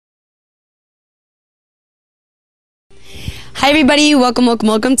Hi everybody,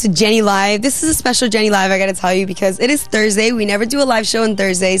 welcome to Jenny Live. This is a special Jenny Live, I gotta tell you, because it is Thursday. We never do a live show on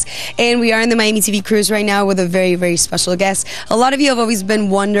Thursdays, and we are in the Miami TV cruise right now with a very, very special guest. A lot of you have always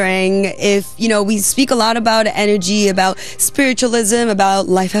been wondering if, we speak a lot about energy, about spiritualism, about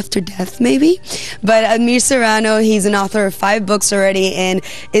life after death maybe, but Admir Serrano, he's an author of 5 books already and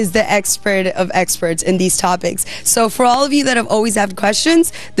is the expert of experts in these topics. So for all of you that have always had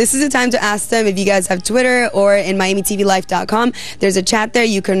questions, this is the time to ask them. If you guys have Twitter or in MiamiTVLife.com, there's a chat there.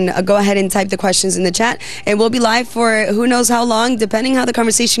 You can go ahead and type the questions in the chat, and we'll be live for who knows how long, depending how the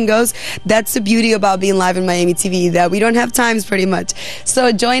conversation goes. That's the beauty about being live in Miami TV, that we don't have times pretty much.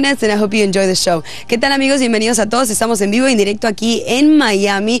 So join us, and I hope you enjoy the show. ¿Qué tal, amigos? Bienvenidos a todos. Estamos en vivo y en directo aquí en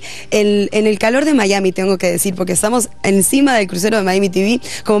Miami, en el calor de Miami, tengo que decir, porque estamos encima del crucero de Miami TV.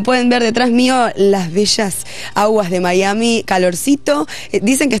 Como pueden ver detrás mío, las bellas aguas de Miami, calorcito.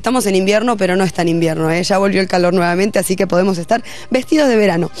 Dicen que estamos en invierno, pero no está en invierno, ¿eh? Ya volvió el calor nuevamente, así que podemos estar vestidos de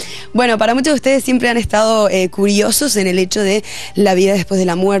verano. Bueno, para muchos de ustedes siempre han estado curiosos en el hecho de la vida después de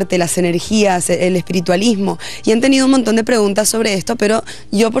la muerte, las energías, el espiritualismo, y han tenido un montón de preguntas sobre esto, pero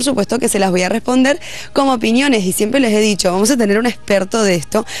yo por supuesto que se las voy a responder como opiniones, y siempre les he dicho, vamos a tener un experto de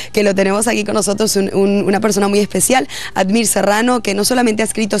esto, que lo tenemos aquí con nosotros, una persona muy especial, Admir Serrano, que no solamente ha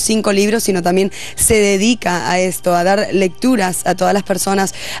escrito 5 libros, sino también se dedica a esto, a dar lecturas a todas las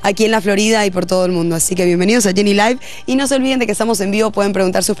personas aquí en la Florida y por todo el mundo. Así que bienvenidos a Jenny Live, y no se olviden de que estamos en vivo. Pueden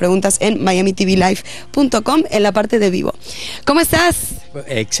preguntar sus preguntas en MiamiTVLive.com en la parte de vivo. ¿Cómo estás?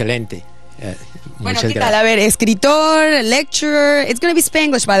 Excelente. Bueno, ¿qué tal? A ver, escritor, lecturer. It's going to be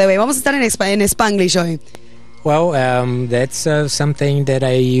Spanglish, by the way. Vamos a estar en Spanglish hoy. Well, that's something that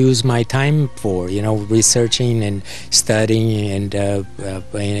I use my time for, researching and studying, and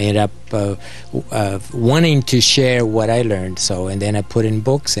ended up wanting to share what I learned. So, and then I put in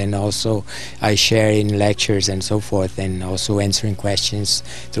books, and also I share in lectures and so forth, and also answering questions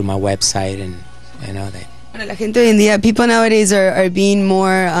through my website and all that. Bueno, la gente hoy en día, people nowadays are being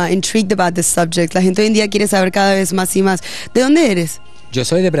more intrigued about this subject. La gente hoy en día quiere saber cada vez más y más. ¿De dónde eres? Yo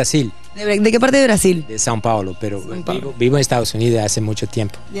soy de Brasil. ¿De qué parte de Brasil? De São Paulo, pero vivo en Estados Unidos hace mucho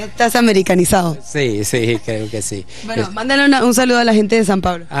tiempo. ¿Ya estás americanizado? Sí, creo que sí. Bueno, mándale un saludo a la gente de São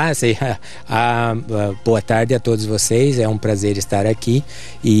Paulo. Sim. Boa tarde a todos vocês, é um prazer estar aqui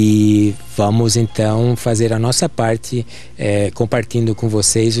e vamos então fazer a nossa parte compartilhando com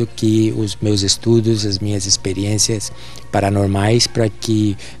vocês os meus estudos, as minhas experiências paranormais, para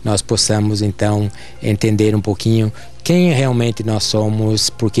que nós possamos então entender um pouquinho quem realmente nós somos,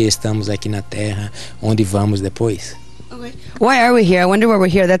 por que estamos aqui na Terra, onde vamos depois. Okay. Why are we here? I wonder why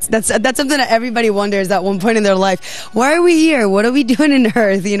we're here. That's something that everybody wonders at one point in their life. Why are we here? What are we doing in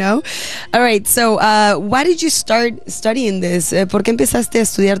Earth? All right. So, why did you start studying this? ¿Por qué empezaste a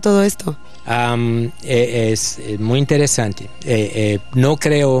estudiar todo esto? Es muy interesante. No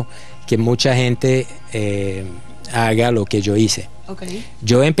creo que mucha gente haga lo que yo hice. Okay.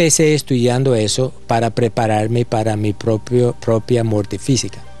 Yo empecé estudiando eso para prepararme para mi propia muerte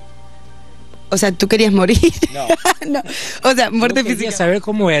física. O sea, ¿tú querías morir? No. No. O sea, muerte yo física. quería saber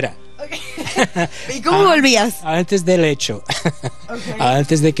cómo era. Okay. ¿Y cómo volvías? Antes del hecho. Okay.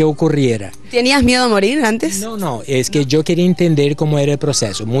 Antes de que ocurriera. ¿Tenías miedo a morir antes? No, es que yo quería entender cómo era el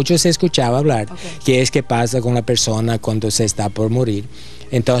proceso. Muchos escuchaba hablar, qué es que pasa con la persona cuando se está por morir.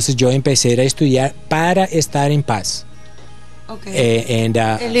 Entonces yo empecé a estudiar para estar en paz. Okay.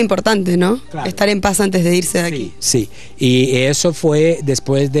 Es lo importante, ¿no? Claro. Estar en paz antes de irse de aquí. Sí. Y eso fue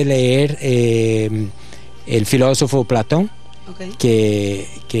después de leer el filósofo Platón. Okay.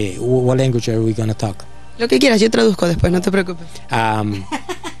 Que what language are we gonna talk? Lo que quieras, yo traduzco después, no te preocupes.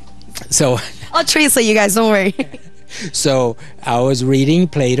 So I'll translate, you guys, don't worry. So I was reading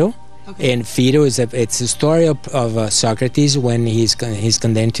Plato. Okay. And Phaedo it's a story of Socrates when he's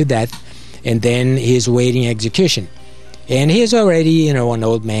condemned to death, and then he's waiting execution. And he's already, an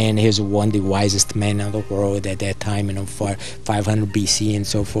old man. He's one of the wisest men in the world at that time, for 500 BC and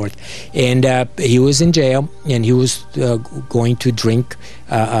so forth. And he was in jail, and he was going to drink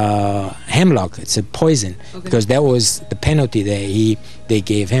hemlock. It's a poison, because that was the penalty that they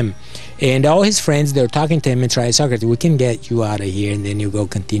gave him. And all his friends, they're talking to him and trying, Socrates, we can get you out of here, and then you go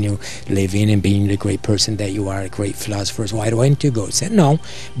continue living and being the great person that you are, a great philosopher. So why don't you go? He said, no,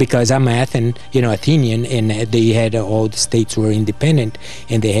 because I'm Athenian, and they had all the states were independent,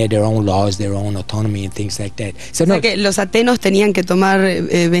 and they had their own laws, their own autonomy and things like that. So, o sea que los atenos tenían que tomar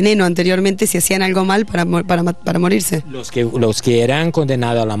veneno anteriormente si hacían algo mal para morirse. Los que eran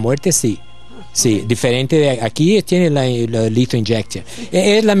condenados a la muerte, sí. Sí, diferente de aquí tiene la litho injection.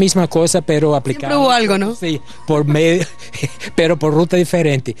 Es la misma cosa, pero aplicada. Siempre hubo algo, ¿no? Sí, por medio, pero por ruta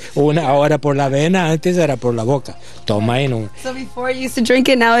diferente. Una ahora por la vena, antes era por la boca. Toma en un. So before you used to drink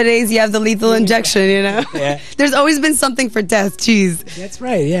it, nowadays you have the lethal injection, you know? Yeah. There's always been something for death, jeez. That's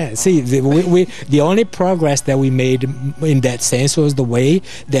right, yeah. See, the only progress that we made in that sense was the way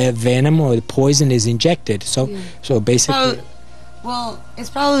the venom or the poison is injected. So basically... Well,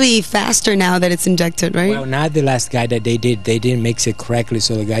 it's probably faster now that it's injected, right? Well, not the last guy that they didn't mix it correctly,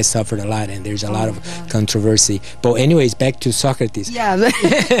 so the guy suffered a lot, and there's a lot of controversy. But anyways, back to Socrates. Yeah,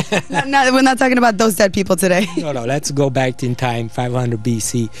 we're not talking about those dead people today. No, let's go back in time, 500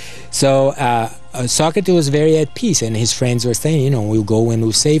 BC. So Socrates was very at peace, and his friends were saying, we'll go and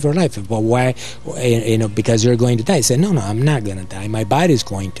we'll save your life. But why? Because you're going to die. He said, no, I'm not going to die. My body's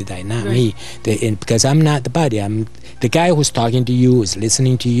going to die, not me. Because I'm not the body. I'm the guy who's talking to you, is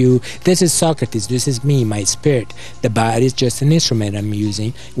listening to you. This is Socrates. This is me, my spirit. The body is just an instrument I'm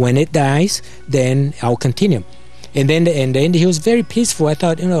using. When it dies, then I'll continue. And then he was very peaceful. I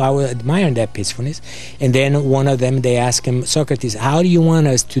thought, I would admire that peacefulness. And then one of them, they asked him, Socrates, how do you want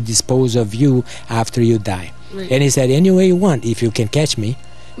us to dispose of you after you die? Right. And he said, any way you want, if you can catch me.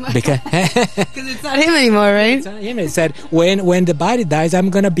 Because it's not him anymore, right? It's not him. He said, when the body dies, I'm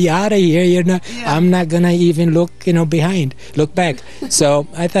going to be out of here. I'm not going to even look, look back. So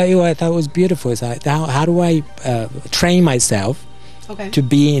I thought it was beautiful. So how do I train myself to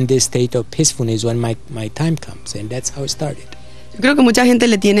be in this state of peacefulness when my time comes? And that's how it started. Yo creo que mucha gente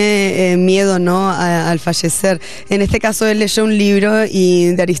le tiene miedo, ¿no? Al fallecer. En este caso, él leyó un libro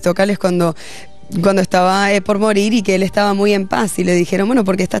de Aristóteles cuando estaba por morir y que él estaba muy en paz y le dijeron, bueno,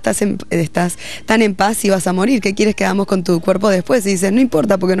 ¿por qué estás tan en paz y vas a morir? ¿Qué quieres que hagamos con tu cuerpo después? Y dice, no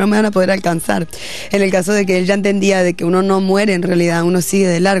importa porque no me van a poder alcanzar. En el caso de que él ya entendía de que uno no muere en realidad, uno sigue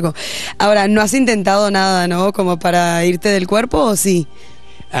de largo. Ahora, ¿no has intentado nada, no? Como para irte del cuerpo o sí?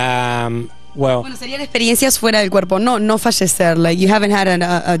 Bueno, serían experiencias fuera del cuerpo, no fallecer. Like you haven't had an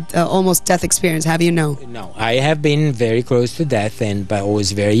almost death experience, have you? No. No, I have been very close to death, but I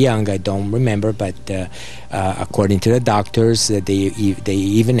was very young. I don't remember, but according to the doctors, they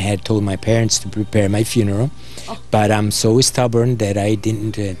even had told my parents to prepare my funeral. Oh. But I'm so stubborn that I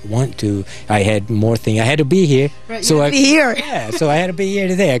didn't want to. I had more things. I had to be here. Right, so be here. Yeah, so I had to be here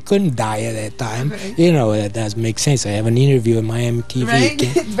today. I couldn't die at that time. Right. That does make sense. I have an interview at Miami TV. Right?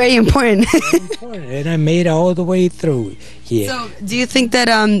 Very important. And I made it all the way through here. So, do you think that,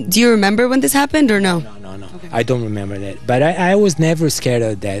 do you remember when this happened or no? No. Okay. I don't remember that. But I was never scared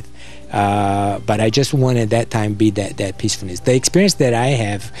of death. But I just wanted that time be that peacefulness. The experience that I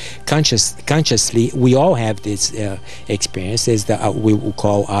have consciously, we all have this experience, is that we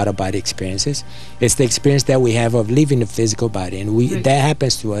call out-of-body experiences. It's the experience that we have of leaving the physical body, and that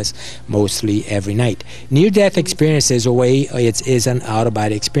happens to us mostly every night. Near-death experience is a way, it is an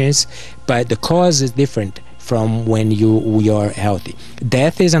out-of-body experience, but the cause is different from when we are healthy.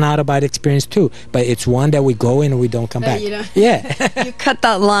 Death is an out-of-body experience too, but it's one that we go in and we don't come back. Yeah. You cut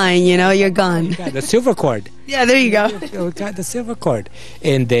that line, you're gone. We got the silver cord. Yeah, there you go. We got the silver cord.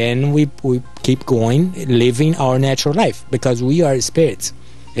 And then we keep going, living our natural life, because we are spirits.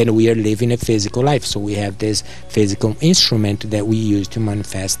 And we are living a physical life, so we have this physical instrument that we use to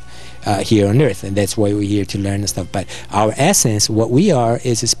manifest here on earth, and that's why we're here to learn and stuff. But our essence, what we are,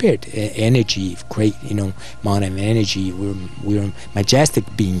 is a spirit, energy, great, amount of energy. We're majestic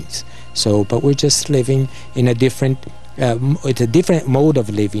beings. So, but we're just living in a different. It's a different mode of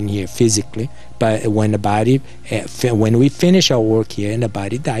living here physically. But when the body, when we finish our work here and the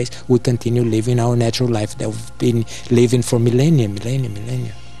body dies, we continue living our natural life that we've been living for millennia.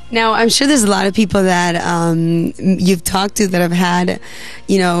 Now, I'm sure there's a lot of people that you've talked to that have had,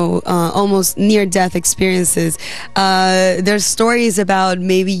 almost near-death experiences. There's stories about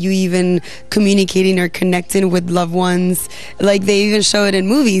maybe you even communicating or connecting with loved ones. Like, they even show it in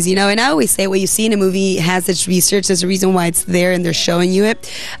movies, And I always say what you see in a movie has its research. There's a reason why it's there, and they're showing you it.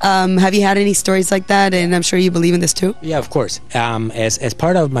 Have you had any stories like that? And I'm sure you believe in this, too? Yeah, of course. As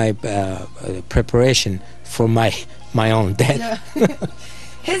part of my preparation for my own death... Yeah.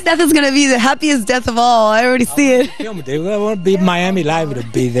 His death is going to be the happiest death of all. I already see it. I want to be Miami Live to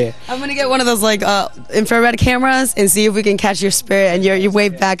be there. I'm going to get one of those infrared cameras and see if we can catch your spirit and you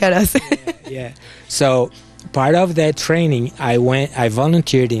wave back at us. Yeah. So part of that training, I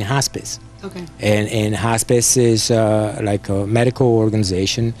volunteered in hospice. Okay. And hospice is like a medical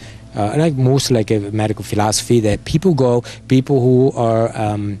organization, like a medical philosophy that people who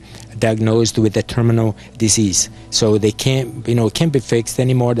are diagnosed with a terminal disease. So they can't, can't be fixed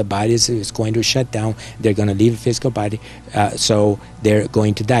anymore. The body is going to shut down. They're going to leave the physical body, so they're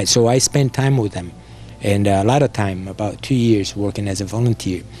going to die. So I spend time with them, and a lot of time, about 2 years, working as a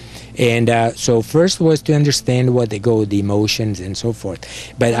volunteer. And so first was to understand what they go, the emotions and so forth.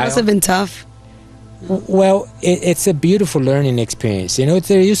 But It must have been tough. Well, it's a beautiful learning experience.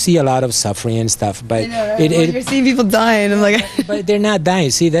 You see a lot of suffering and stuff, but you're seeing people die, and I'm like, but they're not dying.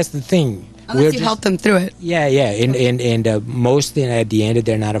 See, that's the thing. unless you help them through it. Yeah, and most at the end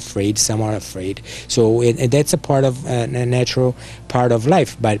they're not afraid. Some are afraid. So that's a part of a natural part of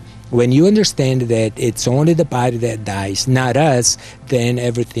life. But when you understand that it's only the body that dies, not us, then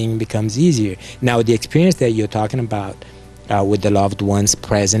everything becomes easier. Now, the experience that you're talking about with the loved ones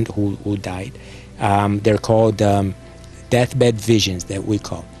present who died. They're called deathbed visions, that we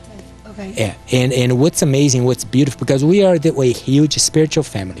call. Okay. Yeah, and what's amazing, what's beautiful, because we are a huge spiritual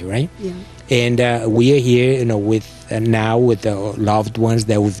family, right? Yeah. And we are here, with now with the loved ones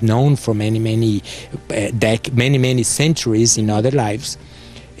that we've known for many centuries in other lives,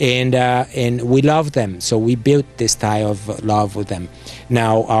 and we love them. So we built this tie of love with them.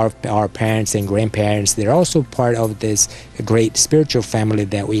 Now our parents and grandparents, they're also part of this great spiritual family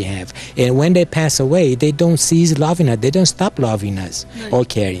that we have. And when they pass away, they don't cease loving us. They don't stop loving us or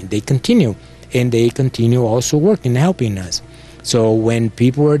caring. They continue, and they continue also working, helping us. So when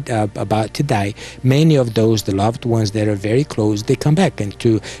people are about to die, many of those, the loved ones that are very close, they come back and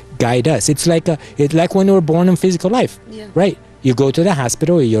to guide us. It's like when we were born in physical life, right? You go to the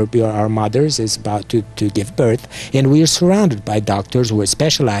hospital, our mothers is about to give birth, and we are surrounded by doctors who are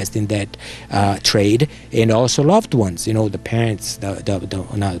specialized in that trade, and also loved ones. The parents,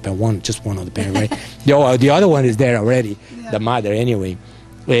 just one of the parents, right? The other one is there already, the mother anyway,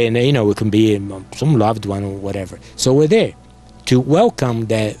 and it can be some loved one or whatever. So we're there to welcome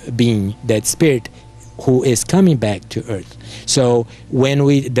that being, that spirit who is coming back to earth. So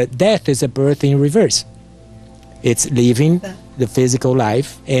the death is a birth in reverse. It's leaving the physical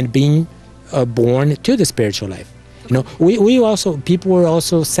life and being born to the spiritual life. People were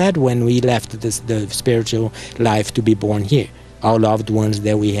also sad when we left the spiritual life to be born here. Our loved ones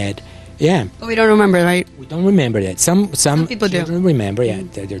that we had. Yeah. But we don't remember, right? We don't remember that. Some people children do. Remember,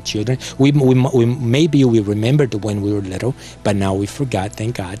 they're children. We maybe we remembered when we were little, but now we forgot.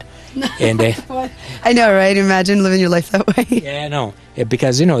 Thank God. And I know, right? Imagine living your life that way. Yeah, no,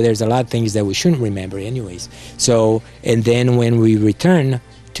 because there's a lot of things that we shouldn't remember, anyways. So, and then when we return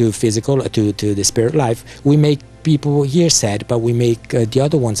to physical, to the spirit life, we make people here sad, but we make the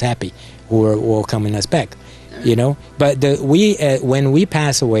other ones happy, who are coming us back. But when we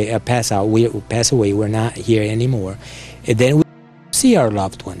pass away, we're not here anymore. And then we see our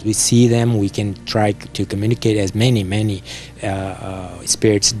loved ones. We see them. We can try to communicate, as many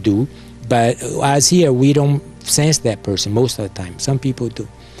spirits do. But as here, we don't sense that person most of the time. Some people do.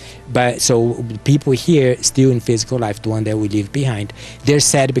 But so people here, still in physical life, the one that we leave behind, they're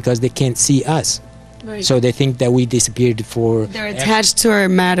sad because they can't see us. Right. So they think that we disappeared for... They're attached to our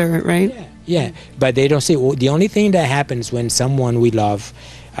matter, right? Yeah, but they don't see. The only thing that happens when someone we love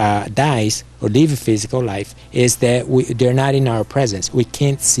dies or leaves physical life is that they're not in our presence. We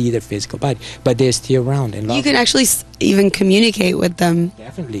can't see their physical body, but they're still around and love. You can actually even communicate with them.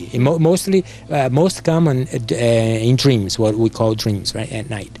 Definitely. Most common in dreams, what we call dreams, right, at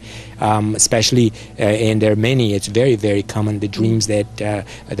night. Especially, and there are many, it's very, very common, the dreams that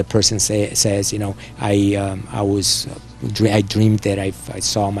the person says, I dreamed that I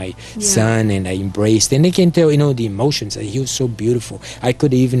saw my son and I embraced, and they can tell, the emotions. He was so beautiful. I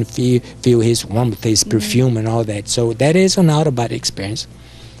could even feel his warmth, his perfume and all that. So that is an out-of-body experience.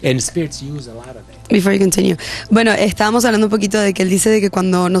 And spirits use a lot of that. Before you continue. Bueno, estábamos hablando un poquito de que él dice de que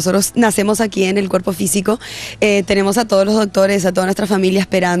cuando nosotros nacemos aquí en el cuerpo físico, tenemos a todos los doctores, a toda nuestra familia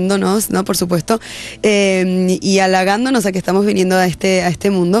esperándonos, ¿no? Por supuesto, y halagándonos a que estamos viniendo a este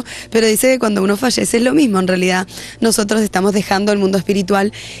mundo. Pero dice que cuando uno fallece es lo mismo. En realidad, nosotros estamos dejando el mundo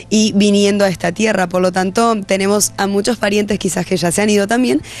espiritual y viniendo a esta tierra. Por lo tanto, tenemos a muchos parientes quizás que ya se han ido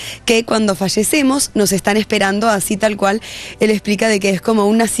también, que cuando fallecemos nos están esperando así tal cual. Él explica de que es como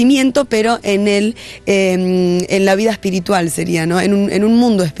un nacimiento, pero en la vida espiritual sería, ¿no? En un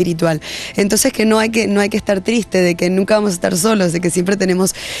mundo espiritual. Entonces que no hay que estar triste, de que nunca vamos a estar solos, de que siempre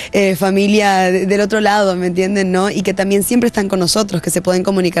tenemos familia del otro lado, ¿me entienden? ¿No? Y que también siempre están con nosotros, que se pueden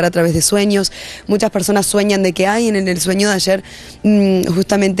comunicar a través de sueños. Muchas personas sueñan de que en el sueño de ayer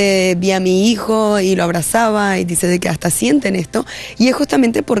justamente vi a mi hijo y lo abrazaba, y dice de que hasta sienten esto, y es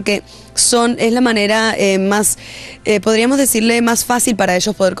justamente porque es la manera más, podríamos decirle, más fácil para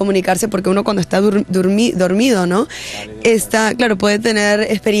ellos poder comunicarse, porque uno cuando está dormido, ¿no? Está, claro, puede tener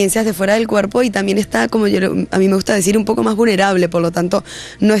experiencias de fuera del cuerpo y también está, como a mí me gusta decir, un poco más vulnerable, por lo tanto,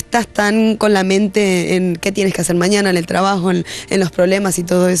 no estás tan con la mente en qué tienes que hacer mañana, en el trabajo, en los problemas y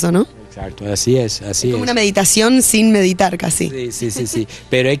todo eso, ¿no? Exacto, así es, así es. Como una meditación sin meditar casi. Sí.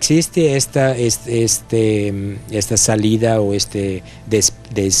 Pero existe esta salida o despegue.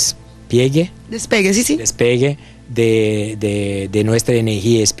 Despegue, sí. Despegue de nuestra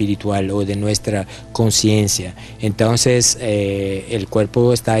energía espiritual o de nuestra conciencia. Entonces el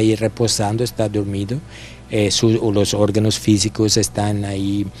cuerpo está ahí reposando, está dormido. Los órganos físicos están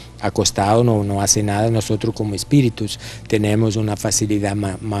ahí acostados, no hace nada. Nosotros como espíritus tenemos una facilidad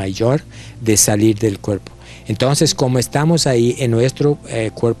mayor de salir del cuerpo. Entonces, como estamos ahí en nuestro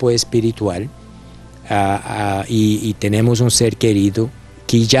cuerpo espiritual y tenemos un ser querido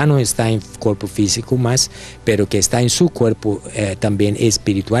que ya no está en cuerpo físico más, pero que está en su cuerpo también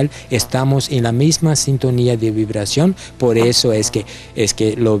espiritual, estamos en la misma sintonía de vibración, por eso es que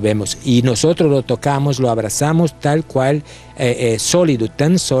lo vemos. Y nosotros lo tocamos, lo abrazamos tal cual, sólido,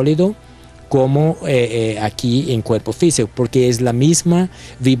 tan sólido como aquí en cuerpo físico, porque es la misma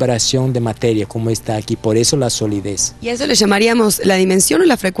vibración de materia como está aquí, por eso la solidez. ¿Y a eso le llamaríamos la dimensión o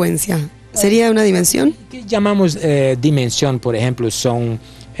la frecuencia? ¿Sería una dimensión? ¿Qué llamamos dimensión? Por ejemplo, son,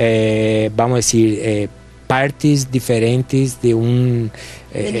 vamos a decir, partes diferentes de un...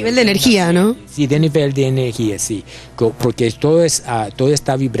 de nivel de energía, ¿no? Sí, de nivel de energía, sí. Porque todo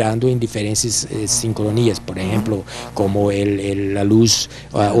está vibrando en diferentes sincronías. Por ejemplo, como la luz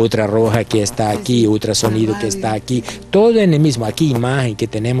otra roja que está aquí, otro sonido que está aquí. Todo en el mismo. Aquí imagen que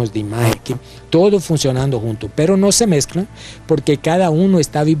tenemos de imagen. Aquí, todo funcionando junto. Pero no se mezclan porque cada uno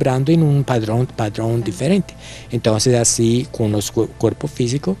está vibrando en un padrón diferente. Entonces así con los cuerpos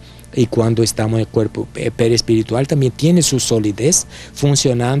físicos. Y cuando estamos en el cuerpo perispiritual también tiene su solidez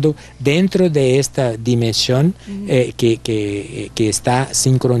funcionando dentro de esta dimensión que está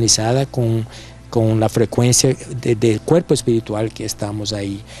sincronizada con la frecuencia del cuerpo espiritual que estamos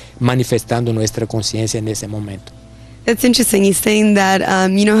ahí manifestando nuestra conciencia en ese momento. That's interesting. He's saying that,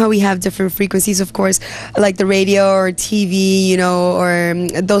 you know how we have different frequencies, of course, like the radio or TV, you know, or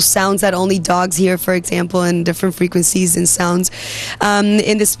those sounds that only dogs hear, for example, and different frequencies and sounds.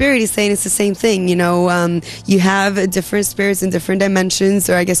 In the spirit, he's saying it's the same thing, you know, you have different spirits in different dimensions,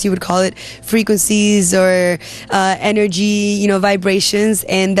 or I guess you would call it frequencies or energy, you know, vibrations,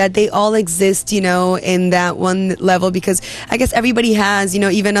 and that they all exist, you know, in that one level, because I guess everybody has, you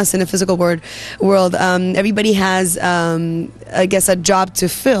know, even us in the physical world, everybody has I guess a job to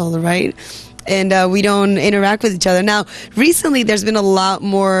fill, right? And we don't interact with each other. Now, recently there's been a lot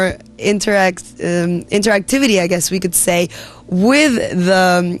more interactivity, I guess we could say, with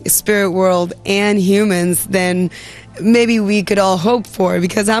the spirit world and humans than maybe we could all hope for.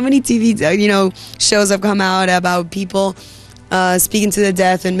 Because how many TV, you know, shows have come out about people speaking to the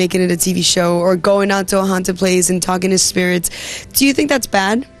death and making it a TV show, or going out to a haunted place and talking to spirits. Do you think that's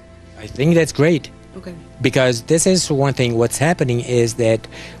bad? I think that's great. Okay. Because this is one thing, what's happening is that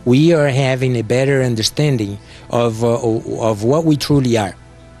we are having a better understanding of what we truly are.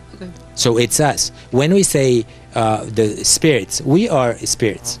 Okay. So it's us. When we say the spirits, we are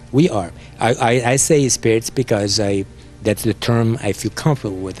spirits. We are. I say spirits because that's the term I feel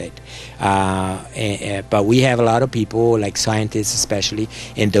comfortable with it. But we have a lot of people, like scientists especially,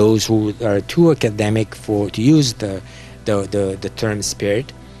 and those who are too academic to use the term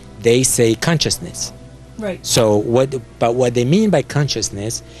spirit. They say consciousness. Right. So what they mean by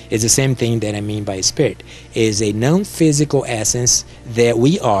consciousness is the same thing that I mean by spirit. Is a non-physical essence that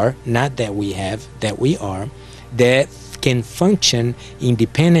we are, not that we have, that we are, that can function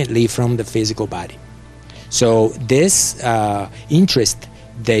independently from the physical body. So this interest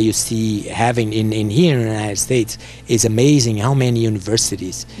that you see having in here in the United States is amazing. How many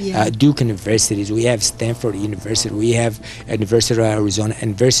universities, Duke universities, we have Stanford University, we have University of Arizona,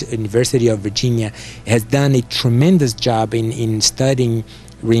 University of Virginia has done a tremendous job in studying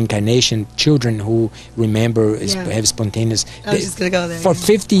reincarnation, children who remember have spontaneous I was just gonna go there. For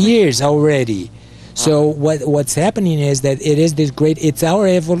 50 years already. So what's happening is that it is this great, it's our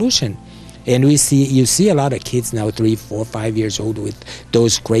evolution. And you see a lot of kids now, 3, 4, 5 years old, with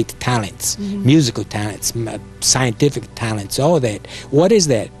those great talents, musical talents, scientific talents, all that. What is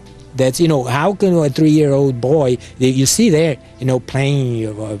that? That's, you know, how can a 3-year-old boy that you see there, you know,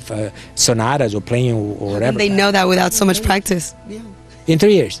 playing sonatas or playing or whatever. They know that without so much practice. Yeah. In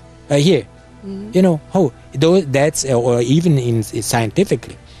 3 years, here, you know, that's or even in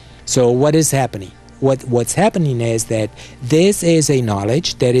scientifically. So what is happening? what's happening is that this is a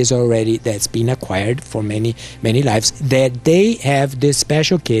knowledge that's been acquired for many lives, that they have these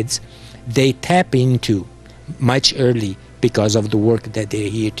special kids, they tap into much early because of the work that they're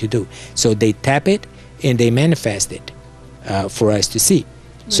here to do. So they tap it and they manifest it for us to see.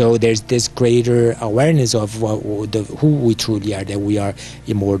 So there's this greater awareness of who we truly are, that we are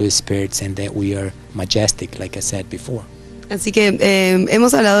immortal spirits and that we are majestic, like I said before. Así que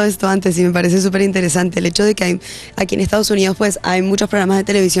hemos hablado de esto antes y me parece súper interesante el hecho de que aquí en Estados Unidos pues hay muchos programas de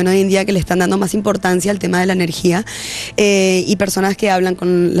televisión hoy en día que le están dando más importancia al tema de la energía y personas que hablan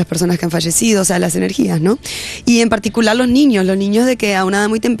con las personas que han fallecido, o sea, las energías, ¿no? Y en particular los niños de que a una edad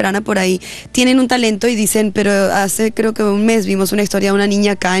muy temprana por ahí tienen un talento y dicen, pero hace creo que un mes vimos una historia de una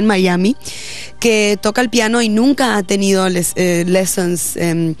niña acá en Miami que toca el piano y nunca ha tenido lessons,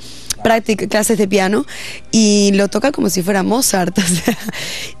 clases de piano, y lo toca como si fuera Mozart, o sea,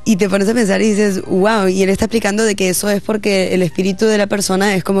 y te pones a pensar y dices, wow, y él está explicando de que eso es porque el espíritu de la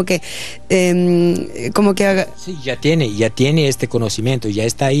persona es como que sí, ya tiene este conocimiento, ya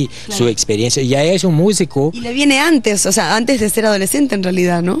está ahí, claro. Su experiencia, ya es un músico. Y le viene antes, o sea, antes de ser adolescente en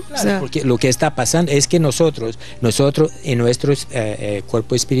realidad, ¿no? Claro, o sea, porque lo que está pasando es que nosotros en nuestro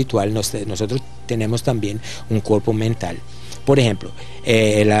cuerpo espiritual, nosotros tenemos también un cuerpo mental. Por ejemplo,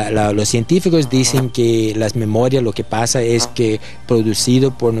 los científicos dicen que las memorias, lo que pasa es que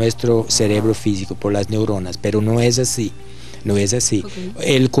producido por nuestro cerebro físico, por las neuronas, pero no es así. No es así.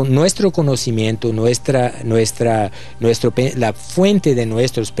 Okay. Nuestro conocimiento, la fuente de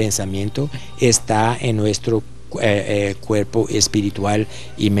nuestros pensamientos está en nuestro cuerpo espiritual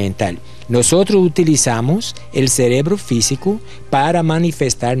y mental. Nosotros utilizamos el cerebro físico para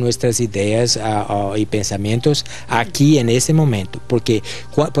manifestar nuestras ideas y pensamientos aquí en ese momento, porque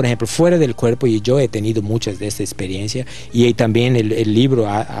por ejemplo fuera del cuerpo, y yo he tenido muchas de esta experiencia y también el libro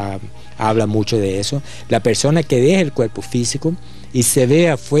habla mucho de eso, la persona que deja el cuerpo físico y se ve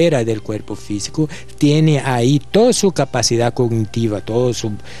afuera del cuerpo físico, tiene ahí toda su capacidad cognitiva, toda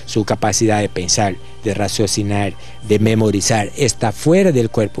su capacidad de pensar, de raciocinar, de memorizar, está fuera del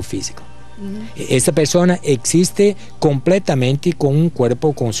cuerpo físico. Esta persona existe completamente con un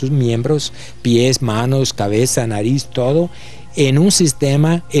cuerpo, con sus miembros, pies, manos, cabeza, nariz, todo, en un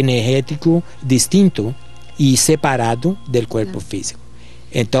sistema energético distinto y separado del cuerpo físico.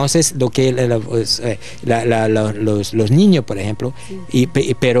 Entonces, lo que los niños, por ejemplo, sí.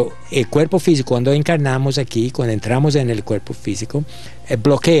 Pero el cuerpo físico, cuando encarnamos aquí, cuando entramos en el cuerpo físico,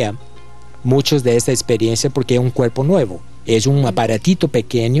 bloquea muchos de esta experiencia porque es un cuerpo nuevo. Es un aparatito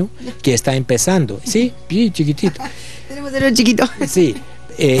pequeño que está empezando. Sí, bien chiquitito. Tenemos el chiquito. Sí.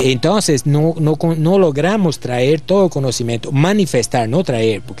 Entonces no logramos traer todo conocimiento, manifestar, no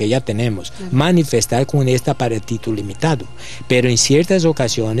traer, porque ya tenemos, manifestar con este aparatito limitado. Pero en ciertas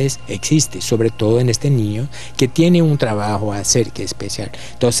ocasiones existe, sobre todo en este niño, que tiene un trabajo a hacer que es especial.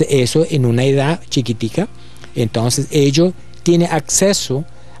 Entonces eso en una edad chiquitica, entonces ellos tienen acceso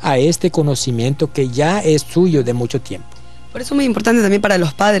a este conocimiento que ya es suyo de mucho tiempo. Por eso es muy importante también para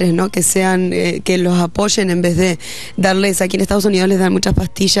los padres, ¿no? Que sean, que los apoyen en vez de darles, aquí en Estados Unidos les dan muchas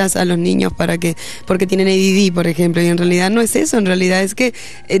pastillas a los niños porque tienen ADD, por ejemplo, y en realidad no es eso, en realidad es que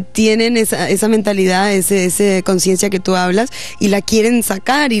tienen esa mentalidad, esa conciencia que tú hablas y la quieren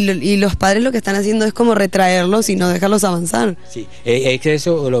sacar y los padres lo que están haciendo es como retraerlos y no dejarlos avanzar. Sí,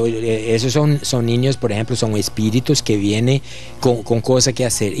 esos son niños, por ejemplo, son espíritus que vienen con cosas que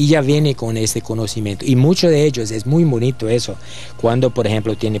hacer y ya vienen con este conocimiento y muchos de ellos, es muy bonito eso, cuando por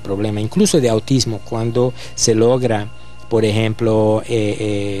ejemplo tiene problema incluso de autismo, cuando se logra por ejemplo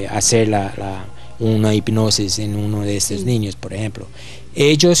hacer una hipnosis en uno de estos niños, por ejemplo,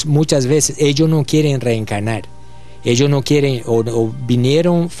 ellos muchas veces no quieren reencarnar, ellos no quieren o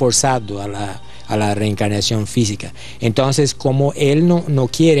vinieron forzados a la reencarnación física, entonces como él no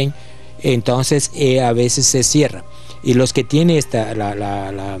quieren, entonces a veces se cierra y los que tienen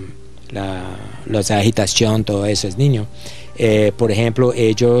la agitación, todos esos niños, por ejemplo,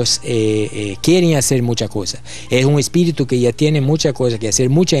 ellos quieren hacer muchas cosas. Es un espíritu que ya tiene muchas cosas que hacer,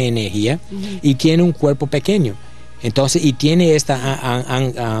 mucha energía y tiene un cuerpo pequeño. Entonces, y tiene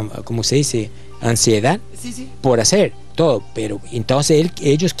esta, ¿cómo se dice? Ansiedad por hacer todo, pero entonces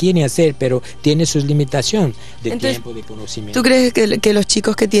ellos quieren hacer, pero tiene sus limitaciones de tiempo, de conocimiento. ¿Tú crees que los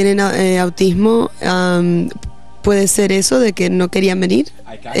chicos que tienen autismo puede ser eso de que no querían venir?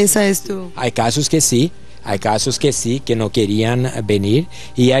 Hay casos que sí, que no querían venir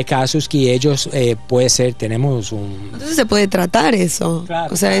y hay casos que ellos, puede ser, tenemos un... Entonces se puede tratar eso,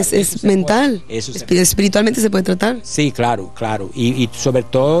 claro, o sea, claro, es mental, espiritualmente se puede tratar. Sí, claro, y sobre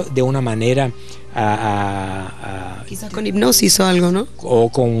todo de una manera Quizás con hipnosis o algo, ¿no? O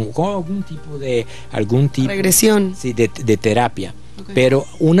con algún tipo regresión, sí, de terapia. Okay. Pero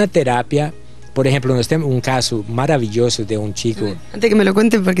una terapia, por ejemplo, nos tenemos un caso maravilloso de un chico. Antes que me lo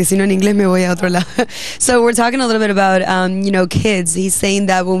cuente, porque si no en inglés me voy a otro lado. So we're talking a little bit about, kids. He's saying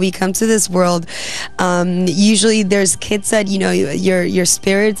that when we come to this world, usually there's kids that, your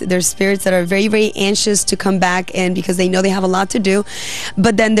spirits, there's spirits that are very, very anxious to come back, and because they know they have a lot to do.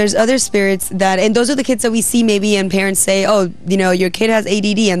 But then there's other spirits that, and those are the kids that we see maybe, and parents say, oh, your kid has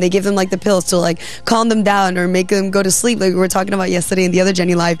ADD, and they give them like the pills to like calm them down or make them go to sleep, like we were talking about yesterday in the other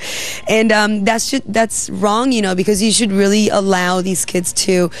Jenny Live. And that's wrong, because you should really allow these kids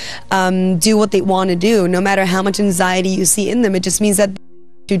to do what they want to do, no matter how much anxiety you see in them. It just means that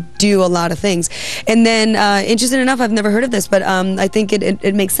to do a lot of things. And then, interesting enough, I've never heard of this, but I think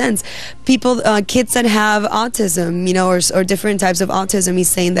it makes sense. Kids that have autism, or different types of autism, he's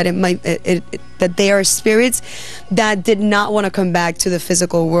saying that that they are spirits that did not want to come back to the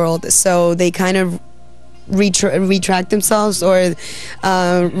physical world, so they kind of retract themselves, or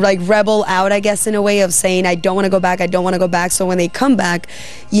like rebel out, I guess, in a way of saying, I don't want to go back. So when they come back,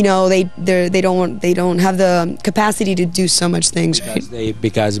 they don't have the capacity to do so much things, right?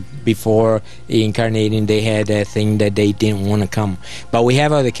 Because before incarnating they had a thing that they didn't want to come. But we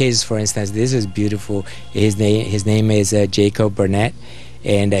have other cases. For instance, this is beautiful. His name is Jacob Burnett,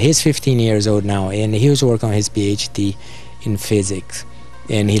 and he's 15 years old now, and he was working on his PhD in physics.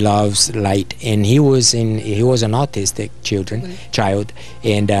 And he loves light, and he was an autistic child,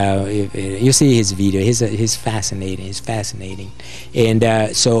 and you see his video. He's fascinating, and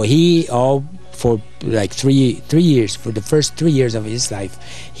so he for like 3 years, for the first 3 years of his life,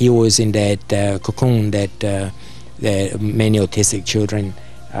 he was in that cocoon that many autistic children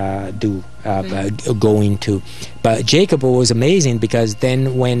go into. But Jacob was amazing, because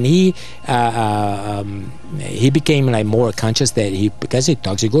then when he became like more conscious that because he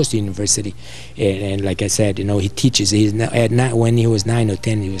talks, he goes to university, and like I said, he teaches. When he was 9 or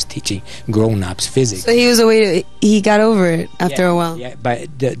 10, he was teaching grown-ups physics. So he got over it after a while. Yeah, but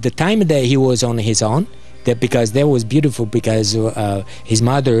the time that he was on his own, because that was beautiful, because his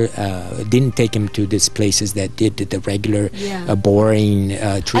mother didn't take him to these places that did the regular boring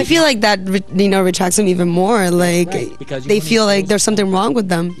treatment. I feel like that retracts them even more, like right, they feel like there's something wrong with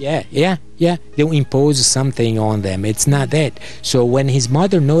them. Yeah, they'll impose something on them. It's not that. So when his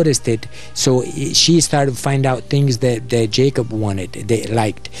mother noticed it, so she started to find out things that Jacob wanted. He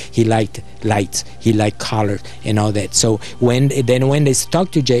liked lights, he liked colors and all that. So when they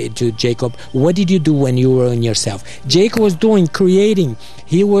talked to Jacob, what did you do when you were in yourself? Jacob was creating.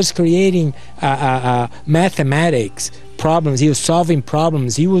 He was creating mathematics problems. He was solving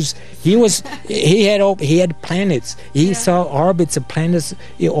problems. He had planets. He saw orbits of planets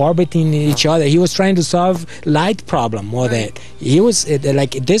orbiting each other. He was trying to solve light problem or that. He was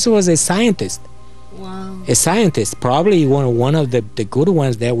this was a scientist. Wow. A scientist, probably one of the good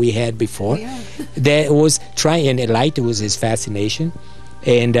ones that we had before. That was trying, and light was his fascination.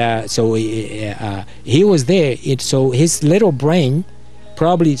 And so he was there. So his little brain,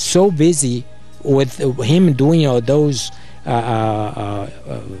 probably so busy with him doing all those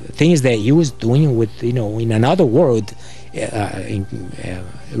things that he was doing with, in another world,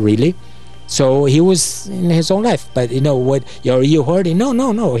 really. So he was in his own life, but what you heard?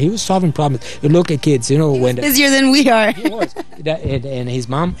 No. He was solving problems. You look at kids, when busier than we are. He was, and his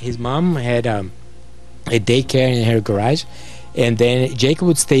mom had a daycare in her garage. And then Jacob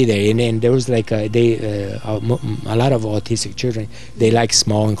would stay there, and there was like a lot of autistic children. They like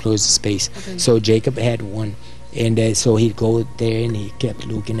small enclosed space. Okay. So Jacob had one, and so he'd go there and he kept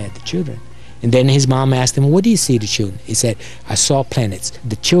looking at the children. And then his mom asked him, "What do you see the children?" He said, "I saw planets.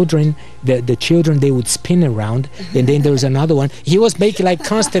 The children, they would spin around, and then there was another one. He was making like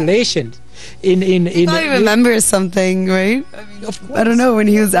constellations." He probably remembers something, right? Of course. I don't know when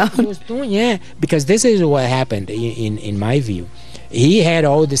he was out. He was doing, because this is what happened in my view. He had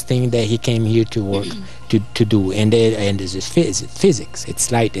all this thing that he came here to work to do, and this is physics.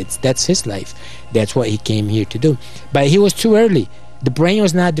 It's light. That's his life. That's what he came here to do. But he was too early. The brain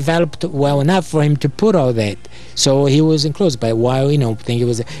was not developed well enough for him to put all that. So he was enclosed. But while thinking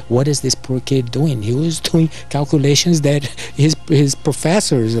what is this poor kid doing? He was doing calculations that his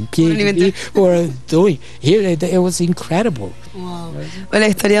professors and PhD were doing. It was incredible. Wow. La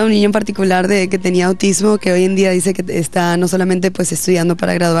historia de un niño en particular que tenía autismo, que hoy en día dice que está no solamente pues estudiando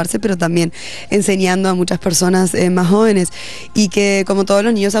para graduarse, pero también enseñando a muchas personas más jóvenes, y que como todos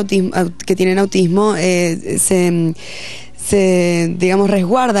los niños que tienen autismo digamos,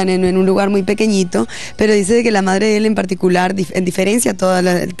 resguardan en un lugar muy pequeñito, pero dice de que la madre de él en particular, en diferencia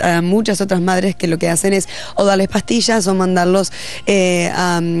a muchas otras madres que lo que hacen es o darles pastillas o mandarlos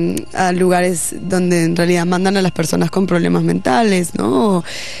a lugares donde en realidad mandan a las personas con problemas mentales, ¿no?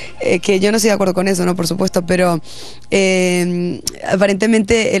 Que yo no estoy de acuerdo con eso, ¿no? Por supuesto, pero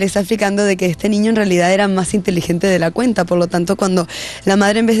aparentemente él está explicando de que este niño en realidad era más inteligente de la cuenta, por lo tanto cuando la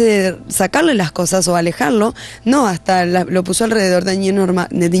madre en vez de sacarle las cosas o alejarlo, no, hasta lo puso alrededor de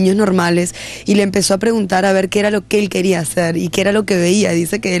niños normales y le empezó a preguntar a ver qué era lo que él quería hacer y qué era lo que veía.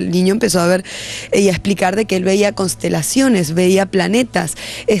 Dice que el niño empezó a ver y a explicar de que él veía constelaciones, veía planetas,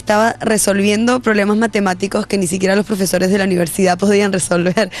 estaba resolviendo problemas matemáticos que ni siquiera los profesores de la universidad podían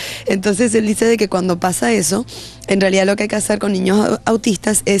resolver. Entonces él dice de que cuando pasa eso, en realidad lo que hay que hacer con niños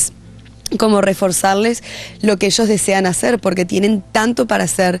autistas es como reforzarles lo que ellos desean hacer, porque tienen tanto para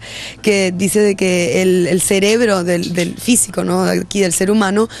hacer, que dice de que el cerebro del físico, ¿no? Aquí del ser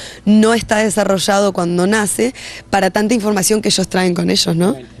humano, no está desarrollado cuando nace para tanta información que ellos traen con ellos,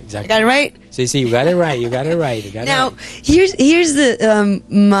 ¿no? Exactly. Got it right? See, you got it right. You got it right. You got Now, it right. here's the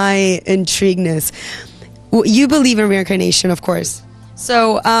my intrigueness. You believe in reincarnation, of course.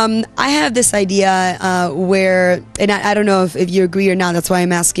 So I have this idea where, and I don't know if you agree or not, that's why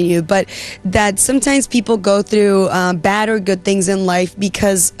I'm asking you, but that sometimes people go through bad or good things in life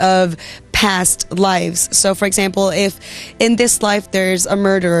because of past lives. So for example, if in this life there's a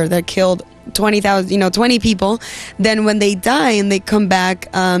murderer that killed 20 people, then when they die and they come back,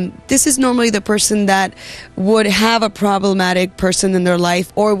 this is normally the person that would have a problematic person in their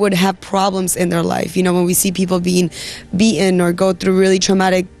life or would have problems in their life. You know, when we see people being beaten or go through really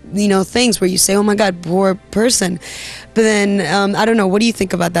traumatic, things where you say, oh my God, poor person. But then, I don't know, what do you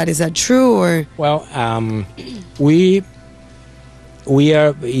think about that? Is that true or? Well, we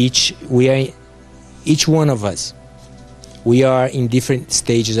are each one of us. We are in different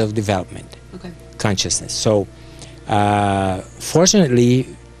stages of development, consciousness. So, fortunately,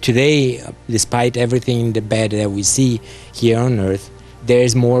 today, despite everything the bad that we see here on Earth, there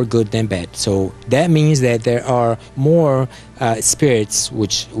is more good than bad. So that means that there are more spirits,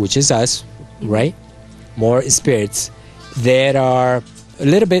 which is us, right? More spirits that are a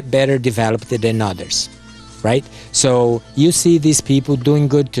little bit better developed than others. Right, so you see these people doing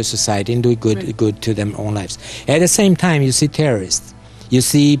good to society and doing good to their own lives. At the same time, you see terrorists. You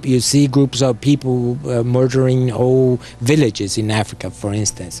see groups of people murdering whole villages in Africa, for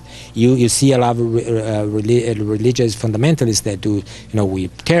instance. You see a lot of religious fundamentalists that do,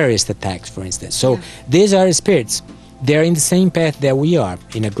 with terrorist attacks, for instance. So these are spirits. They're in the same path that we are,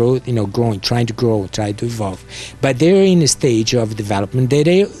 in a growth, growing, trying to grow, trying to evolve. But they're in a stage of development that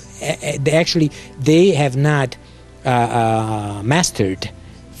they have not mastered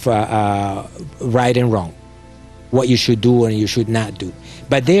right and wrong, what you should do and you should not do.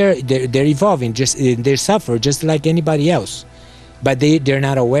 But they're evolving, they suffer just like anybody else, but they're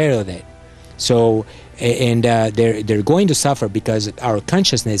not aware of that. So they're going to suffer because our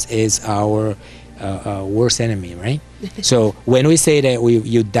consciousness is our worst enemy, right? So when we say that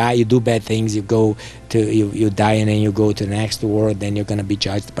you die, you do bad things, you die and then you go to the next world, then you're going to be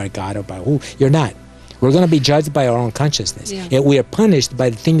judged by God or by who? You're not. We're going to be judged by our own consciousness. Yeah. And we are punished by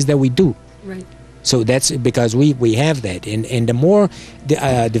the things that we do. Right. So that's because we have that. And the more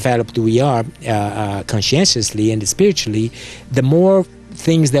developed we are conscientiously and spiritually, the more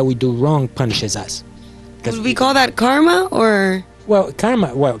things that we do wrong punishes us. Would we call that karma or?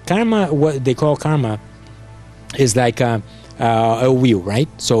 Karma, what they call karma is like a wheel, right?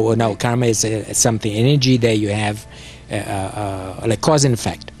 So now karma is something, energy that you have, like cause and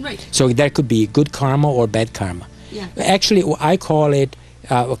effect. Right. So that could be good karma or bad karma. Yeah. Actually, I call it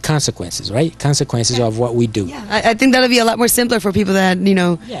consequences, right? Consequences of what we do. Yeah, I think that'll be a lot more simpler for people that,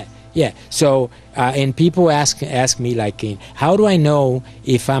 Yeah. So, and people ask me like, how do I know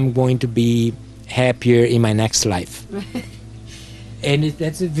if I'm going to be happier in my next life? And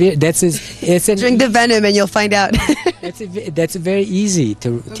it's drink the venom and you'll find out. that's very easy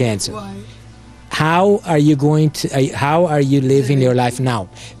to answer. Why? How are you living your life now?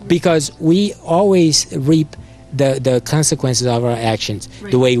 Because we always reap the consequences of our actions,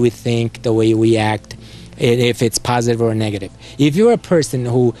 the way we think, the way we act, if it's positive or negative. If you're a person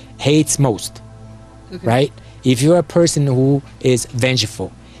who hates most, right? If you're a person who is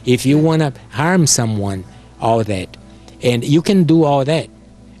vengeful, if you want to harm someone, all that, and you can do all that,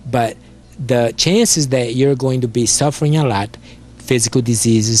 but the chances that you're going to be suffering a lot, physical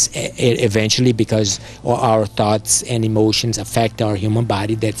diseases eventually, because our thoughts and emotions affect our human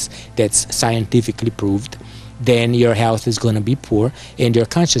body, that's scientifically proved, then your health is going to be poor and your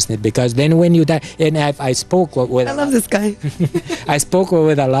consciousness, because then when you die, and I spoke with I love this guy. I spoke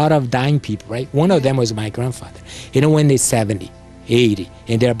with a lot of dying people, right? One of them was my grandfather. You know, when they're 70, 80,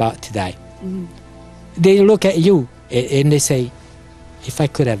 and they're about to die, they look at you and they say, if I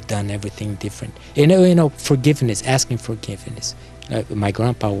could have done everything different. You know, forgiveness, asking forgiveness. My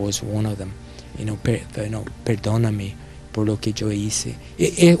grandpa was one of them. Perdóname por lo que yo hice.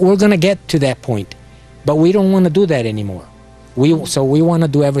 We're going to get to that point. But we don't want to do that anymore. So we want to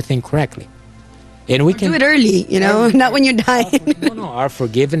do everything correctly. And we can do it early, not when you're dying. No, our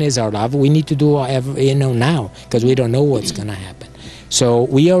forgiveness, our love, we need to do now, because we don't know what's going to happen. So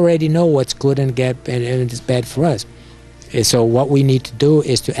we already know what's good and it's bad for us. So what we need to do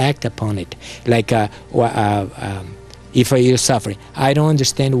is to act upon it. Like if you're suffering, I don't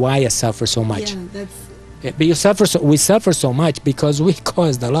understand why I suffer so much. But we suffer so much because we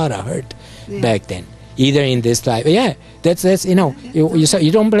caused a lot of hurt back then. Either in this life, that's you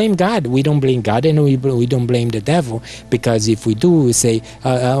don't blame God. We don't blame God, and we don't blame the devil, because if we do, we say,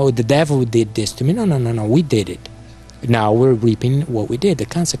 the devil did this to me. No, we did it. Now we're reaping what we did, the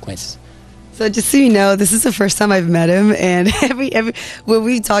consequences. So just so you know, this is the first time I've met him, and every when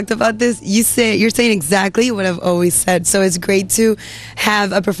we've talked about this, you're saying exactly what I've always said. So it's great to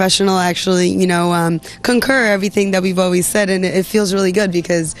have a professional actually, concur everything that we've always said, and it feels really good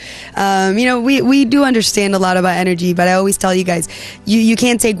because, we do understand a lot about energy, but I always tell you guys, you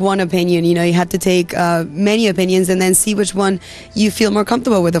can't take one opinion. You have to take many opinions and then see which one you feel more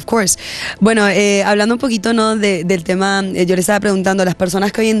comfortable with, of course. Bueno, hablando un poquito, ¿no? del tema, yo le estaba preguntando a las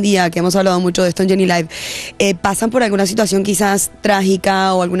personas que hoy en día, que hemos hablado mucho de esto en Jenny Live, pasan por alguna situación quizás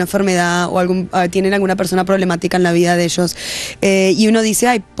trágica o alguna enfermedad o tienen alguna persona problemática en la vida de ellos, y uno dice,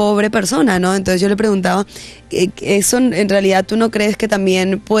 ay, pobre persona, ¿no? Entonces yo le preguntaba, ¿eso en realidad tú no crees que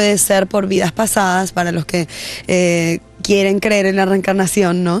también puede ser por vidas pasadas para los que quieren creer en la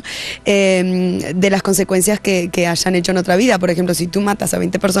reencarnación, ¿no? De las consecuencias que hayan hecho en otra vida? Por ejemplo, si tú matas a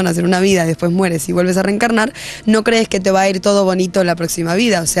 20 personas en una vida y después mueres y vuelves a reencarnar, no crees que te va a ir todo bonito en la próxima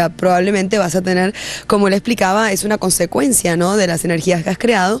vida. O sea, probablemente vas a tener, como le explicaba, es una consecuencia, ¿no? De las energías que has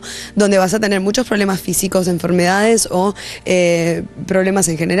creado, donde vas a tener muchos problemas físicos, enfermedades o problemas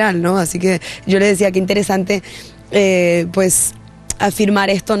en general, ¿no? Así que yo le decía que interesante, pues, afirmar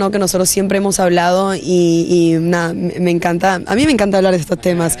esto, ¿no? Que nosotros siempre hemos hablado y nada, me encanta, a mí me encanta hablar de estos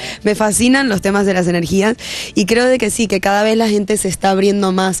temas, me fascinan los temas de las energías y creo de que sí, que cada vez la gente se está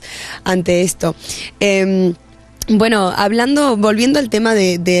abriendo más ante esto. Bueno, volviendo al tema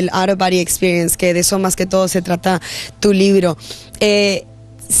del Out of Body Experience, que de eso más que todo se trata tu libro,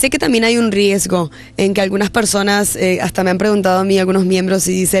 sé que también hay un riesgo en que algunas personas, hasta me han preguntado a mí, algunos miembros,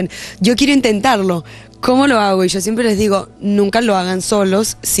 y dicen, yo quiero intentarlo, ¿cómo lo hago? Y yo siempre les digo, nunca lo hagan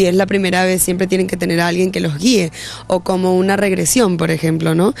solos. Si es la primera vez, siempre tienen que tener a alguien que los guíe, o como una regresión, por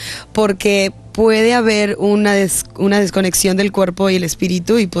ejemplo, ¿no? Porque puede haber una desconexión del cuerpo y el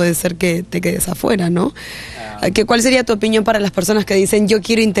espíritu y puede ser que te quedes afuera, ¿no? ¿Cuál sería tu opinión para las personas que dicen, yo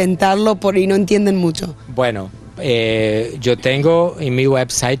quiero intentarlo y no entienden mucho? Bueno, yo tengo en mi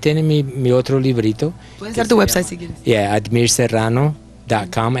website, en mi otro librito. Puedes dar tu website si quieres. Yeah,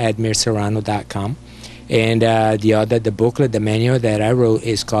 admirserrano.com, admirserrano.com. And the booklet, the manual that I wrote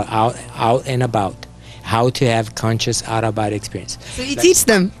is called Out and About, How to Have Conscious Out of Body Experience. So you teach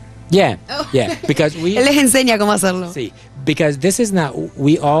them? Yeah, because Él les enseña cómo hacerlo. See, because this is not,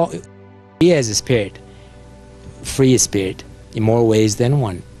 we as a spirit, free spirit, in more ways than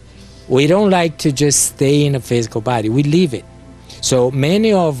one. We don't like to just stay in a physical body, we leave it. So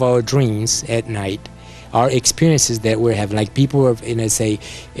many of our dreams at night are experiences that we have, like people say,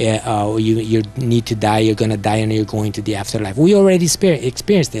 you need to die, you're going to die, and you're going to the afterlife. We already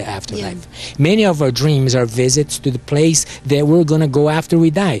experienced the afterlife. Yeah. Many of our dreams are visits to the place that we're going to go after we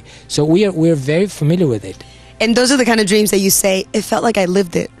die. So we're very familiar with it. And those are the kind of dreams that you say, it felt like I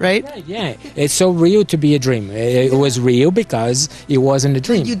lived it, right? Right, yeah. It's so real to be a dream. It was real because it wasn't a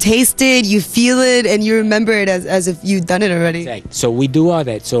dream. You taste it, you feel it, and you remember it as if you'd done it already. Exactly. So we do all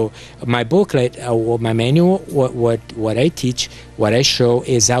that. So my booklet, my manual, what I teach, what I show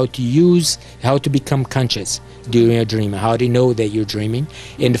is how to become conscious during a dream, how to know that you're dreaming,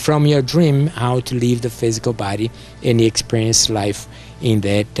 and from your dream, how to leave the physical body and experience life in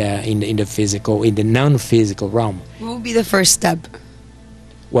that in the physical, in the non-physical realm. What would be the first step?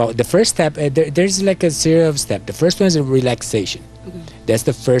 Well, the first step, there's like a series of steps. The first one is relaxation. Okay. That's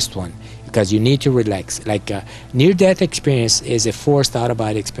the first one, because you need to relax. Like near-death experience is a forced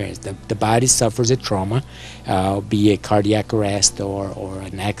out-of-body experience. The body suffers a trauma, be a cardiac arrest or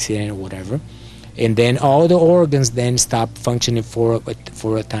an accident or whatever, and then all the organs then stop functioning for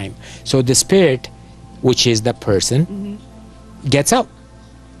a time. So the spirit which is the person, gets out.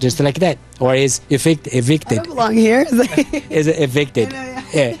 Just like that, or is evicted. I don't belong here. Is evicted,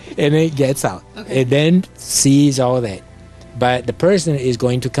 yeah, and it gets out, and then sees all that. But the person is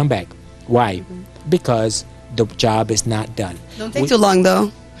going to come back. Why? Because the job is not done. Don't take too long,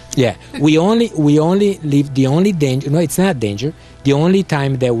 though. Yeah, we only leave the only danger. No, it's not danger. The only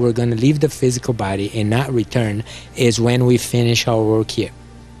time that we're going to leave the physical body and not return is when we finish our work here.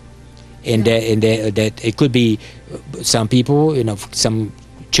 And that it could be some people, some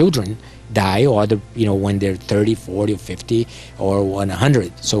children die, or when they're 30, 40, or 50, or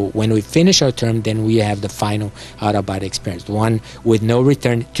 100. So when we finish our term, then we have the final out-of-body experience, the one with no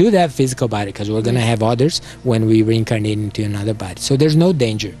return to that physical body, because we're going to have others when we reincarnate into another body. So there's no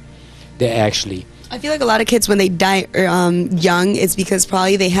danger there, actually. I feel like a lot of kids, when they die young, it's because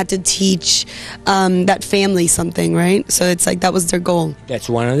probably they had to teach that family something, right? So it's like that was their goal. That's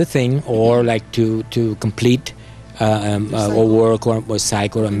one of the things, or like to complete or work or a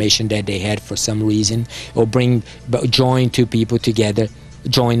cycle or a mission that they had for some reason, or join two people together,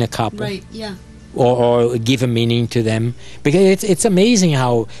 join a couple, right? Yeah, or give a meaning to them, because it's amazing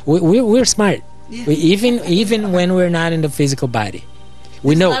how we're smart, even when we're not in the physical body.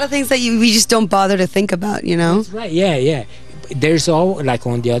 We know a lot of things that we just don't bother to think about, That's right. Yeah. There's all like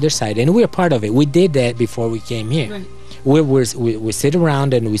on the other side, and we're part of it. We did that before we came here. Right. We sit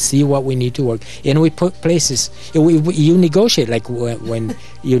around and we see what we need to work, and we put places. You negotiate, like when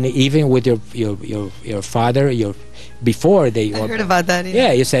even with your father, before they. I heard about that.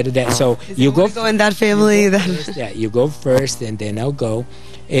 Yeah, you said that. So you go in that family. You go first, and then I'll go.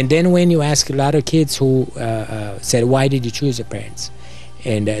 And then when you ask a lot of kids who said, "Why did you choose your parents?"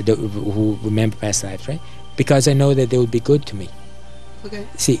 and who remember past lives, right? Because I know that they would be good to me. Okay.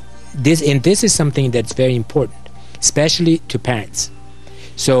 See, this is something that's very important, especially to parents.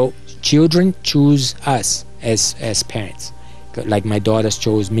 So children choose us as parents, like my daughters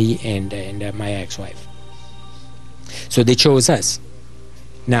chose me and my ex-wife. So they chose us.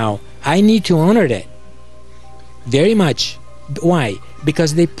 Now I need to honor that very much. Why?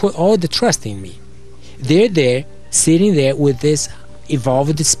 Because they put all the trust in me. They're there, sitting there with this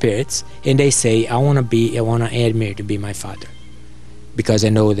evolved spirits, and they say, I want Admir to be my father, because I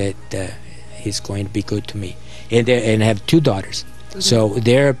know that he's going to be good to me. And I have two daughters. Okay. So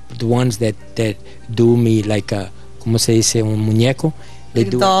they're the ones that do me like a, ¿cómo se dice? Un muñeco. They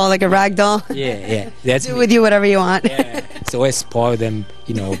do doll, like a rag doll. Yeah. That's do with you whatever you want. Yeah. So I spoil them,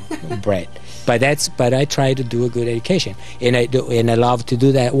 bread. But I try to do a good education, and I love to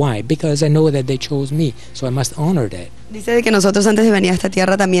do that. Why? Because I know that they chose me, so I must honor that. Dice de que nosotros antes de venir a esta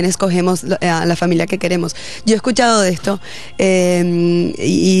tierra también escogemos a la familia que queremos. Yo he escuchado de esto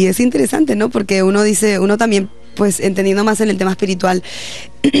y es interesante, ¿no? Porque uno también, pues entendiendo más en el tema espiritual,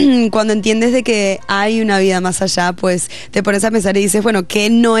 cuando entiendes de que hay una vida más allá, pues te pones a pensar y dices, bueno, ¿qué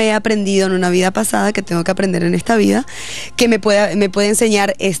no he aprendido en una vida pasada que tengo que aprender en esta vida que me puede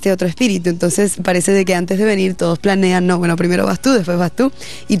enseñar este otro espíritu? Entonces parece de que antes de venir todos planean, no, bueno, primero vas tú, después vas tú,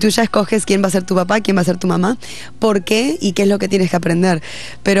 y tú ya escoges quién va a ser tu papá, quién va a ser tu mamá, por qué y qué es lo que tienes que aprender.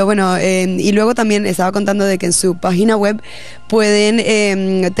 Pero bueno, y luego también estaba contando de que en su página web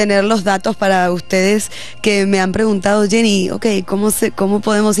pueden tener los datos para ustedes que me han preguntado, Jenny, ok, ¿cómo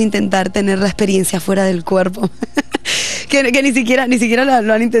podemos intentar tener la experiencia fuera del cuerpo? que ni siquiera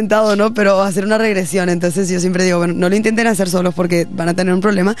lo han intentado, ¿no? Pero hacer una regresión. Entonces yo siempre digo, bueno, no lo intenten hacer solos porque van a tener un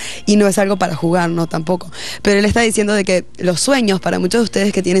problema y no es algo para jugar, ¿no? Tampoco. Pero él está diciendo de que los sueños, para muchos de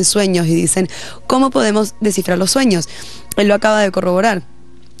ustedes que tienen sueños y dicen, ¿cómo podemos descifrar los sueños? Él lo acaba de corroborar.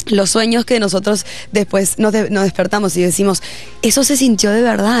 Los sueños que nosotros después nos despertamos y decimos, eso se sintió de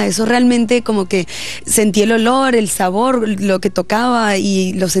verdad, eso realmente como que sentí el olor, el sabor, lo que tocaba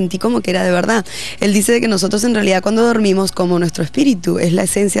y lo sentí como que era de verdad. Él dice que nosotros en realidad cuando dormimos, como nuestro espíritu es la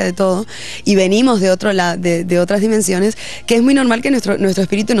esencia de todo y venimos de otras dimensiones, que es muy normal que nuestro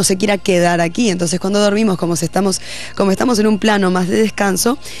espíritu no se quiera quedar aquí. Entonces cuando dormimos, como estamos en un plano más de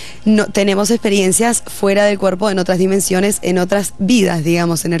descanso, tenemos experiencias fuera del cuerpo, en otras dimensiones, en otras vidas,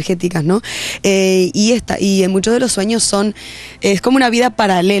 digamos, energéticas, ¿no? Y en muchos de los sueños es como una vida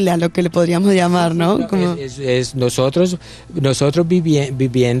paralela, lo que le podríamos llamar, ¿no? Como... Es nosotros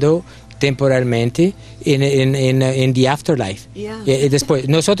viviendo temporalmente en the afterlife. Yeah. Después,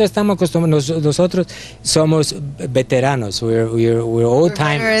 nosotros estamos acostumbrados, nosotros somos veteranos. We're old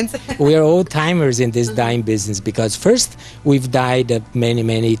timers. We are old timers in this dying business, because first we've died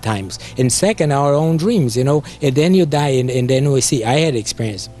many times, and second our own dreams, and then you die, and then we see. I had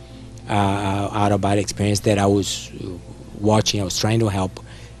experience, out of body experience that I was watching. I was trying to help,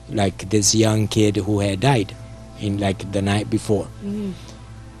 like this young kid who had died in like the night before. Mm-hmm.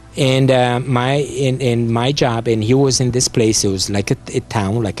 And my job, and he was in this place. It was like a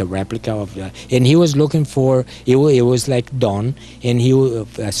town, like a replica of, and he was looking for. It was like dawn, and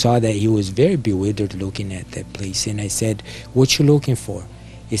I saw that he was very bewildered looking at that place. And I said, "What you looking for?"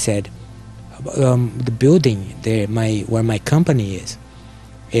 He said, "The building there, where my company is."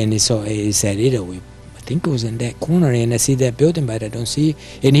 And so he said, I think it was in that corner, and I see that building, but I don't see it.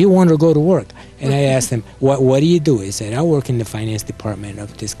 And he wanted to go to work. And I asked him, what do you do? He said, I work in the finance department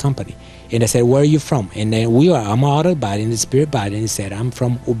of this company. And I said, where are you from? And then I'm out of the body, in the spirit body. And he said, I'm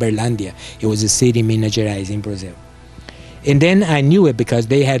from Uberlândia. It was a city in Minas Gerais in Brazil. And then I knew it because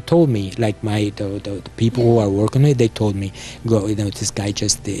they had told me, like the people who are working with, they told me, go, this guy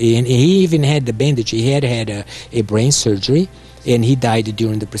just, and he even had the bandage. He had a brain surgery, and he died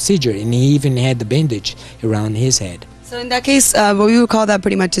during the procedure, and he even had the bandage around his head. So in that case, what we would call that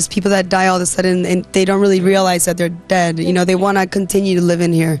pretty much is people that die all of a sudden and they don't really realize that they're dead. They want to continue to live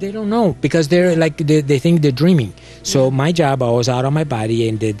in here. They don't know because they're like they think they're dreaming. So my job, I was out of my body,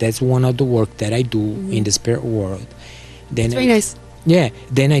 and that's one of the work that I do in the spirit world. That's very nice. Yeah.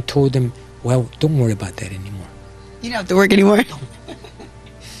 Then I told them, well, don't worry about that anymore. You don't have to work anymore.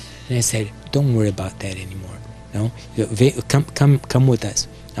 And I said, don't worry about that anymore. No, come with us.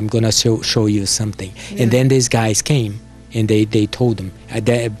 I'm gonna show you something. Yeah. And then these guys came, and they told them.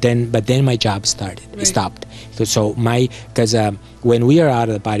 But then my job started. Right. It stopped. So because when we are out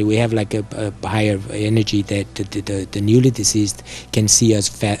of the body, we have like a higher energy that the newly deceased can see us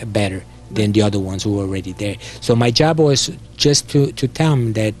better than the other ones who were already there. So my job was just to tell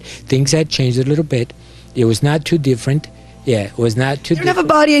them that things had changed a little bit. It was not too different. Yeah, it was not too. You don't have a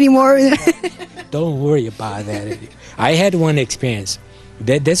body anymore. Don't worry about that. I had one experience.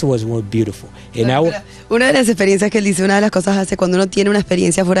 This was more beautiful. Una de las experiencias que él dice, una de las cosas hace cuando uno tiene una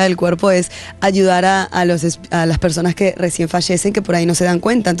experiencia fuera del cuerpo es ayudar a las personas que recién fallecen, que por ahí no se dan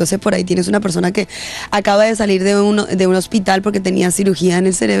cuenta. Entonces por ahí tienes una persona que acaba de salir de un hospital porque tenía cirugía en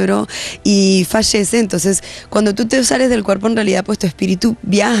el cerebro y fallece. Entonces cuando tú te sales del cuerpo, en realidad pues tu espíritu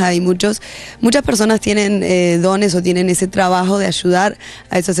viaja, y muchas personas tienen dones o tienen ese trabajo de ayudar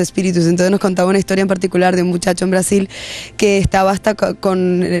a esos espíritus. Entonces nos contaba una historia en particular de un muchacho en Brasil que estaba hasta con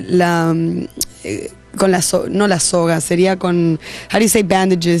no la soga, sería con, how do you say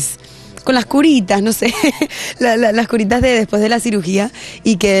bandages? Con las curitas, no sé, las curitas de después de la cirugía,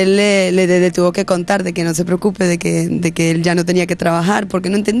 y que él le tuvo que contar de que no se preocupe, de que él ya no tenía que trabajar,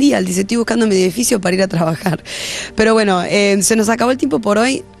 porque no entendía. Él dice, estoy buscando mi edificio para ir a trabajar. Pero bueno, se nos acabó el tiempo por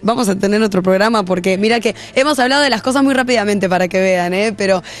hoy. Vamos a tener otro programa, porque mira que hemos hablado de las cosas muy rápidamente para que vean,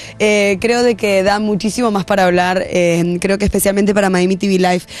 pero creo de que da muchísimo más para hablar. Creo que especialmente para Miami TV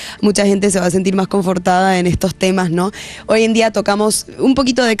Live mucha gente se va a sentir más confortada en estos temas, ¿no? Hoy en día tocamos un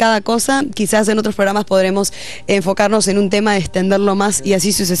poquito de cada cosa. Quizás en otros programas podremos enfocarnos en un tema, extenderlo más y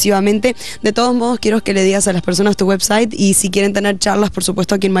así sucesivamente. De todos modos, quiero que le digas a las personas tu website, y si quieren tener charlas, por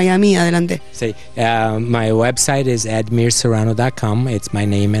supuesto, aquí en Miami, adelante. Sí, my website is admirserrano.com. It's my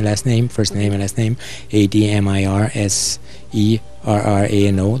name and last name, first name and last name,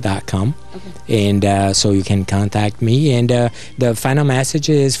 ADMIRSERRANO.com. Okay. And so you can contact me. And the final message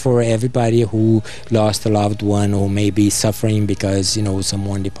is for everybody who lost a loved one, who may be suffering because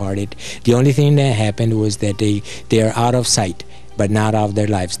someone departed. The only thing that happened was that they are out of sight, but not out of their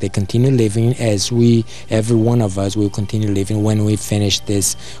lives. They continue living as every one of us will continue living when we finish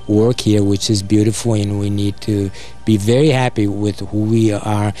this work here, which is beautiful, and we need to be very happy with who we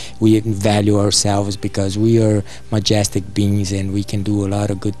are. We value ourselves because we are majestic beings, and we can do a lot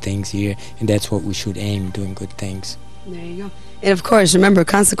of good things here, and that's what we should aim, doing good things. There you go. And of course, remember,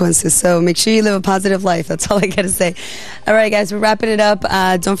 consequences. So make sure you live a positive life. That's all I got to say. All right, guys, we're wrapping it up.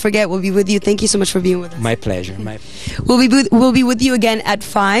 Don't forget, we'll be with you. Thank you so much for being with us. My pleasure. We'll be with you again at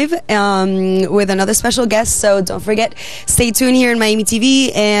 5 with another special guest. So don't forget, stay tuned here in Miami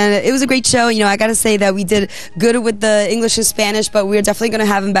TV. And it was a great show. I got to say that we did good with the English and Spanish, but we're definitely going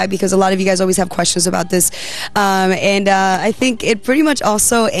to have him back because a lot of you guys always have questions about this. And I think it pretty much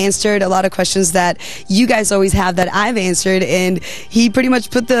also answered a lot of questions that you guys always have that I've answered. And he pretty much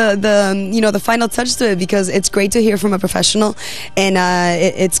put the final touch to it, because it's great to hear from a professional, and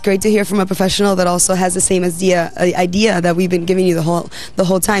it's great to hear from a professional that also has the same idea that we've been giving you the whole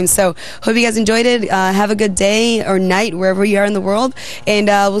time. So hope you guys enjoyed it. Have a good day or night wherever you are in the world, and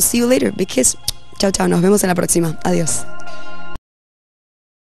we'll see you later. Big kiss. Chao, chao. Nos vemos en la próxima. Adiós.